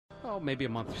maybe a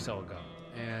month or so ago.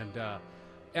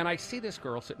 And I see this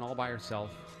girl sitting all by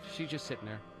herself. She's just sitting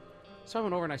there. So I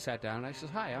went over and I sat down and I says,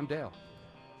 "Hi, I'm Dale."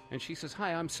 And she says,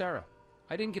 "Hi, I'm Sarah."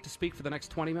 I didn't get to speak for the next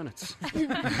 20 minutes. Is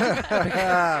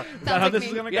that how this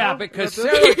is going to go? Yeah, because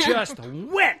Sarah just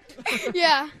went.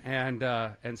 Yeah.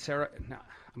 And Sarah, now,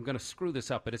 I'm going to screw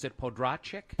this up, but is it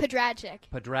Podracic?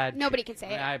 Podracic. Nobody can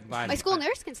say it. My school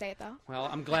nurse can say it, though. Well,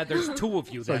 I'm glad there's two of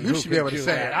you So then you who should can be able to do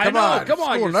say that. it. I know, come on.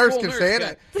 School your nurse school can say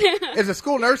it. Is a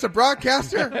school nurse a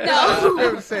broadcaster? No. Should be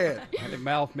able to say it. I think,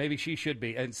 Mal, maybe she should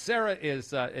be. And Sarah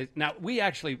is now we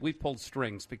pulled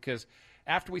strings because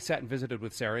after we sat and visited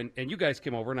with Sarah, and you guys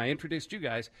came over and I introduced you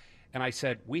guys, and I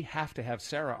said, we have to have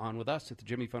Sarah on with us at the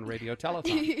Jimmy Fun Radio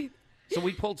Telethon. So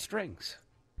we pulled strings.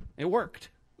 It worked.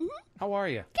 Mm-hmm. How are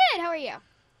you? Good. How are you?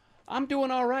 I'm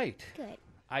doing all right. Good.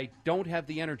 I don't have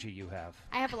the energy you have.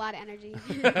 I have a lot of energy.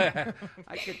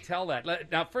 I could tell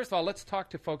that. Now, first of all, let's talk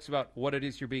to folks about what it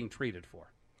is you're being treated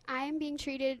for. I am being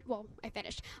treated, well, I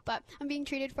finished, but I'm being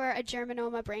treated for a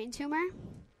germinoma brain tumor.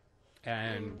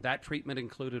 And that treatment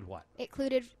included what? It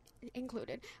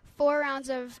included 4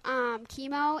 rounds of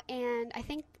chemo and I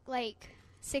think like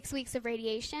 6 weeks of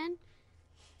radiation.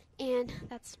 And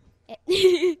that's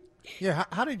it. Yeah,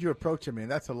 how did you approach it? I mean,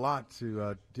 that's a lot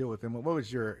to deal with. And what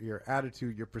was your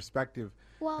attitude, your perspective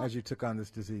as you took on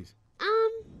this disease? I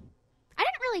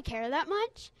didn't really care that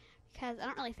much because I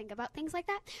don't really think about things like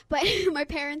that. But my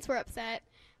parents were upset.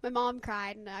 My mom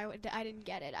cried, and I didn't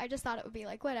get it. I just thought it would be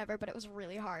like whatever, but it was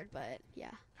really hard. But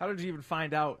yeah. How did you even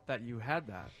find out that you had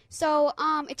that? So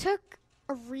it took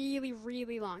a really,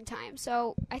 really long time.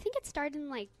 So I think it started in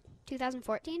like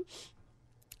 2014.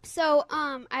 So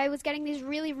I was getting these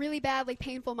really, really bad, like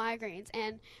painful migraines,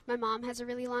 and my mom has a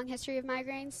really long history of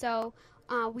migraines. So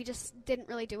we just didn't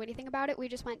really do anything about it. We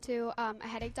just went to a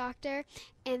headache doctor,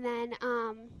 and then.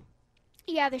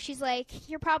 She's like,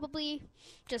 you're probably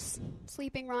just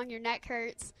sleeping wrong, your neck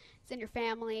hurts, it's in your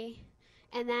family.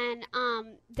 And then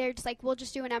they're just like, we'll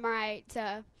just do an MRI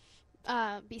to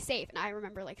be safe. And I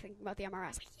remember like thinking about the MRI. I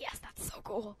was like, yes, that's so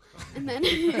cool. And then,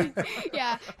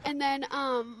 and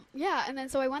then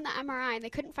so I went the MRI and they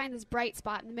couldn't find this bright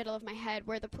spot in the middle of my head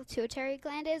where the pituitary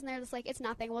gland is. And they're just like, it's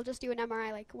nothing. We'll just do an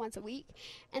MRI like once a week.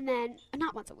 And then,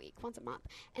 not once a week, once a month.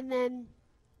 And then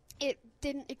it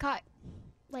got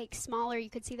like smaller. You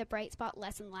could see the bright spot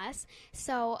less and less.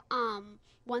 So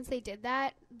once they did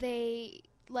that, they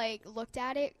like looked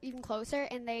at it even closer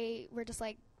and they were just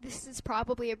like, this is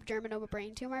probably a germinoma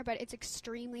brain tumor, but it's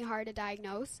extremely hard to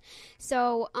diagnose.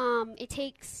 So it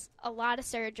takes a lot of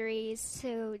surgeries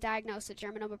to diagnose a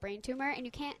germinoma brain tumor,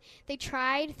 and they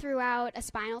tried throughout a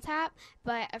spinal tap,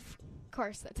 but of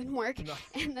course that didn't work. No.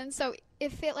 And then so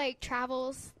if it like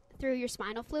travels through your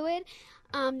spinal fluid,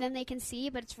 then they can see,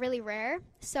 but it's really rare.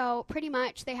 So pretty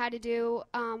much they had to do,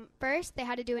 first they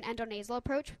had to do an endonasal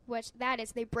approach, which that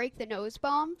is they break the nose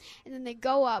bone, and then they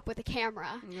go up with a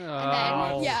camera.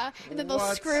 And then they'll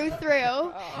screw through.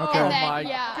 Okay. And then,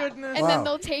 my goodness. And then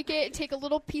they'll take a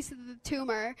little piece of the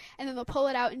tumor, and then they'll pull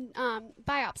it out and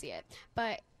biopsy it.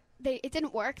 But it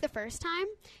didn't work the first time.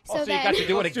 So then, you got to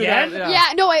do it again?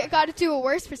 I got to do a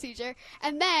worse procedure.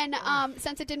 And then,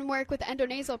 since it didn't work with the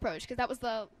endonasal approach, because that was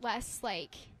the less,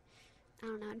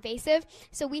 invasive,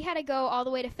 so we had to go all the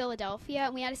way to Philadelphia,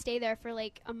 and we had to stay there for,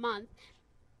 a month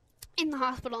in the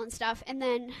hospital and stuff. And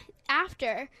then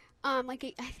after, I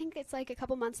think it's, a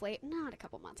couple months late, not a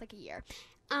couple months, a year,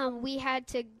 we had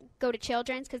to go to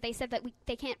Children's because they said that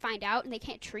they can't find out, and they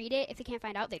can't treat it. If they can't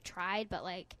find out, they tried, but,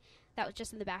 that was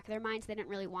just in the back of their minds. They didn't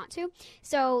really want to.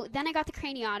 So then I got the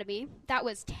craniotomy. That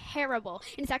was terrible.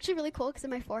 And it's actually really cool because in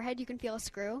my forehead you can feel a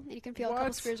screw. And you can feel a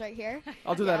couple screws right here.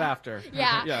 I'll do that after.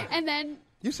 Yeah. And then...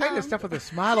 You saying this stuff with a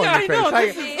smile on your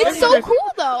face. Know, it's so cool,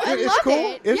 though. I love cool?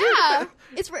 it. Is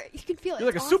it? You can feel it. You're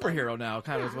like it's a awesome. superhero now,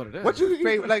 kind of is what it is. What's your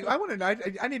favorite? I want to know.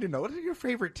 I need to know. What is your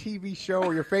favorite TV show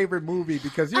or your favorite movie?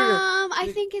 Because you're.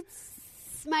 I think it's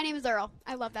My Name is Earl.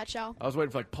 I love that show. I was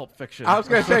waiting for Pulp Fiction. I was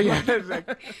going to say, yeah.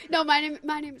 No, My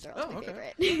Name is Earl. It's my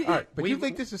favorite. All right, but you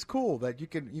think this is cool that you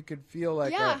can feel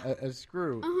like a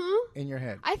screw in your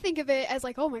head? I think of it as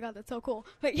oh my god, that's so cool.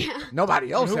 But yeah.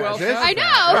 Nobody else has this. I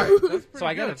know. Right. So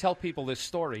I got to tell people this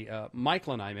story.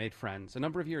 Michael and I made friends a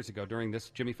number of years ago during this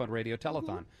Jimmy Fun Radio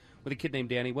Telethon with a kid named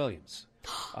Danny Williams.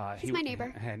 He's my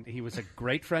neighbor. And he was a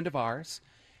great friend of ours.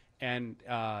 And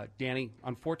Danny,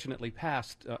 unfortunately,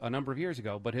 passed a number of years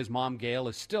ago, but his mom, Gail,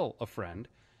 is still a friend.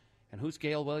 And who's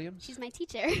Gail Williams? She's my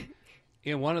teacher.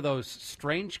 In one of those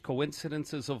strange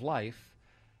coincidences of life,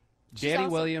 Danny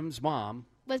Williams' mom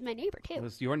was my neighbor, too.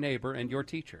 Was your neighbor and your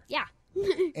teacher. Yeah.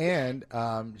 And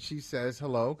she says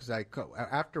hello, because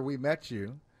after we met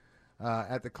you,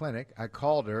 at the clinic. I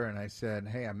called her and I said,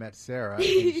 "Hey, I met Sarah."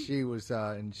 And she was,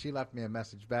 and she left me a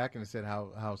message back and said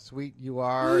how sweet you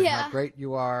are, and how great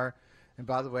you are. And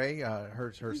by the way,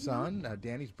 her son,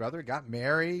 Danny's brother, got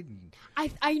married.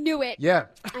 And I knew it. Yeah,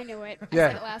 I knew it. I Yeah.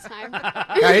 said it last time.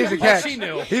 yeah, he's a catch. she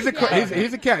knew. He's a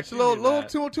he's a catch. A little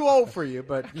too old for you,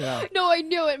 but you know. No, I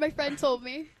knew it. My friend told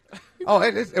me. Oh,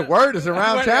 word is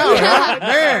around town. Huh?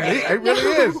 Man, he really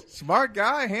is. Smart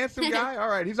guy, handsome guy. All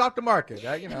right, he's off the market.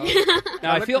 You know.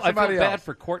 Now, I feel somebody bad else.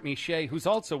 for Courtney Shea, who's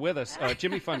also with us,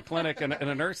 Jimmy Fund Clinic, and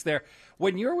a nurse there.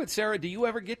 When you're with Sarah, do you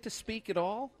ever get to speak at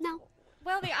all? No.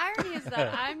 Well, the irony is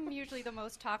that I'm usually the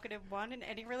most talkative one in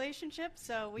any relationship.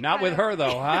 So we Not with her,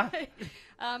 though, huh?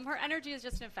 Her energy is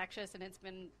just infectious, and it's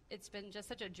been just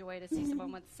such a joy to see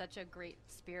someone with such a great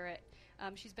spirit.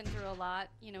 She's been through a lot.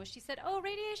 You know, she said, "Oh,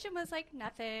 radiation was like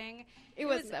nothing." It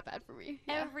wasn't that bad for me.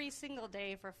 Yeah. Every single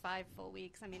day for 5 full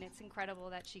weeks. I mean, it's incredible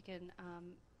that she can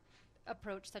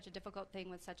approach such a difficult thing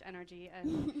with such energy,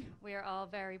 and we are all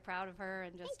very proud of her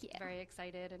and just very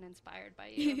excited and inspired by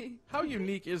you. How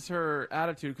unique is her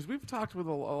attitude? Because we've talked with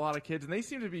a lot of kids, and they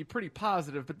seem to be pretty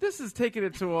positive, but this has taken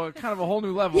it to a kind of a whole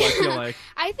new level, I feel like.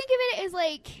 I think of it as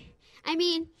like, I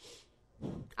mean,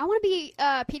 I want to be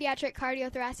a pediatric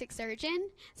cardiothoracic surgeon,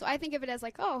 so I think of it as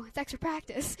like, oh, it's extra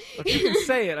practice. If you can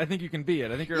say it, I think you can be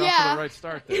it. I think you're off to the right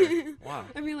start there. Wow.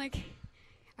 I mean, like,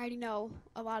 I already know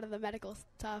a lot of the medical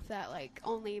stuff that, like,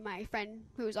 only my friend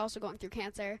who is also going through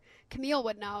cancer, Camille,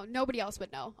 would know. Nobody else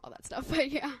would know all that stuff, but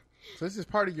yeah. So this is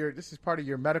part of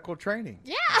your medical training.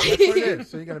 Yeah. That's what it is.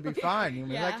 So you're going to be fine. You're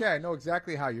Yeah. like, I know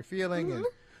exactly how you're feeling. And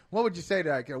what would you say to,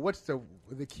 like, what's the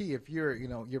key if you're,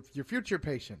 your future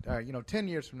patient, 10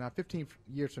 years from now, 15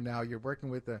 years from now, you're working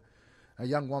with a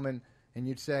young woman, and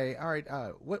you'd say, all right,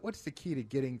 what's the key to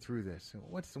getting through this?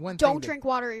 What's the one thing? Don't drink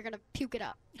water or you're going to puke it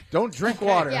up. Don't drink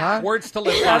water, Yeah. huh? Words to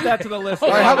live Add by. that to the list. All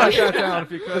right, how about Write that down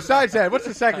if you could. Besides that, what's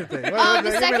the second thing? The Give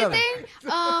me second another.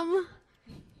 thing,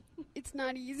 it's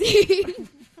not easy.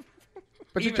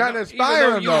 But you're Even trying to though- inspire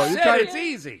even him, though though. you You're said trying it's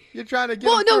easy. You're trying to get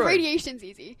Well, him no, through it. radiation's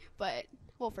easy, but,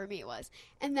 well, for me it was.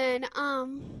 And then, How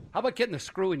about getting the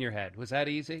screw in your head? Was that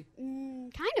easy?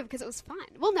 kind of, because it was fun.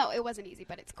 Well, no, it wasn't easy,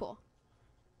 but it's cool.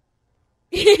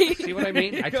 See what I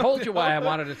mean? I told you why I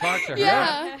wanted to talk to her.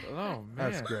 Yeah. Oh, man.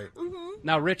 That's great.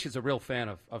 Now, Rich is a real fan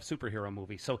of superhero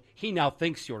movies, so he now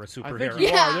thinks you're a I superhero. think you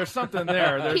Yeah. are. There's something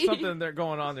there. There's something there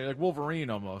going on there, like Wolverine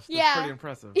almost. It's Yeah. pretty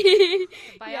impressive.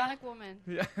 Bionic woman.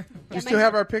 Yeah. You still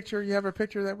have our picture? You have our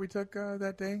picture that we took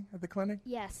that day at the clinic?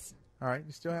 Yes. All right,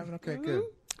 you still have it? Okay, good.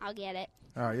 I'll get it.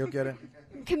 All right, you'll get it.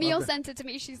 Camille Okay. sent it to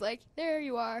me. She's like, there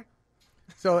you are.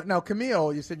 So now,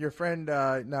 Camille, you said your friend.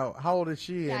 Now, how old is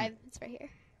she? Yeah, And- it's right here.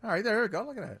 all right, there we go.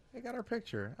 Look at that. They got our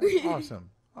picture. That's awesome.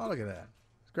 Oh, look at that.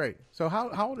 It's great. So how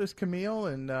old is Camille?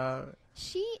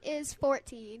 She is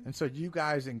 14. And so do you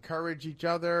guys encourage each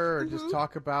other, or just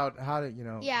talk about how to,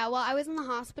 Yeah, well, I was in the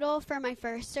hospital for my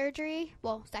first surgery.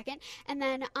 Well, second. And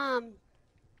then,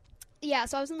 yeah,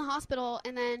 so I was in the hospital,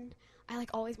 and then I, like,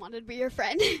 always wanted to be your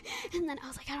friend. And then I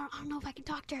was like, I don't know if I can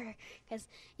talk to her. Because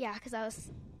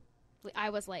I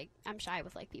was like, I'm shy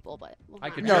with, like, people, but. Well, I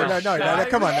not could really. No,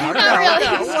 come on now. Not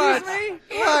really. What?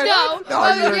 What? No,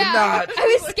 No, you're yeah. not.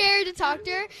 I was scared to talk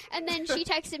to her, and then she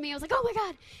texted me. I was like, "Oh my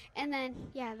god!" And then,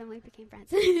 then we became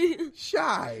friends.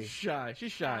 Shy. Shy.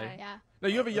 She's shy. yeah, Now,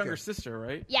 you have a younger Okay. sister,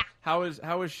 right? yeah. How is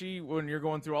she when you're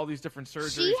going through all these different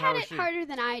surgeries? She How had is it harder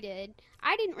than I did.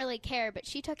 I didn't really care, but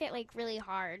she took it like really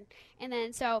hard. And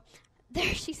then so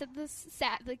there, she said the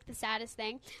saddest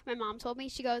thing. My mom told me.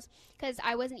 She goes, because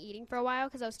I wasn't eating for a while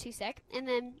because I was too sick, and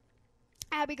then.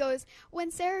 Abby goes, when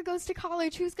Sarah goes to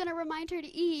college, who's going to remind her to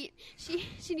eat? She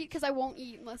need, because I won't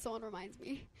eat unless someone reminds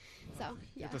me. So, You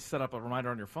yeah. have to set up a reminder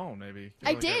on your phone, maybe.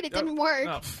 I did. It didn't work.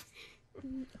 Oh.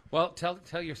 Well,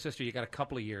 tell your sister you got a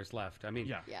couple of years left. I mean,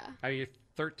 Yeah. Yeah. you're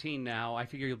 13 now. I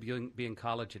figure you'll be in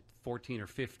college at 14 or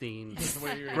 15. The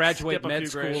way you're- Graduate skip a med few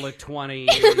school grades. at 20.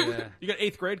 You got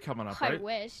 8th grade coming up, I right?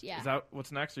 wish, yeah. Is that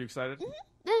what's next? Are you excited?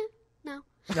 No.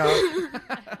 No.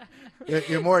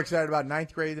 You're more excited about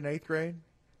 9th grade than 8th grade?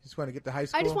 You just want to get to high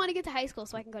school? I just want to get to high school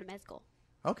so I can go to med school.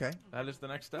 Okay. That is the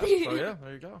next step. So, yeah,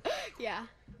 there you go. Yeah.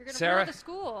 You're going to Sarah? roll to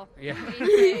school. Yeah.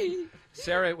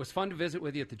 Sarah, it was fun to visit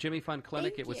with you at the Jimmy Fund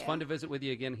Clinic. Thank It was you. fun to visit with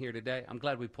you again here today. I'm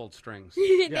glad we pulled strings.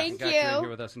 Thank Got you in here you.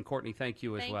 with us. And Courtney, thank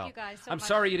you as Thank well. you guys so I'm much.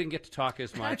 sorry you didn't get to talk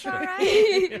as much, All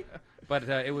right. but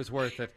it was worth it.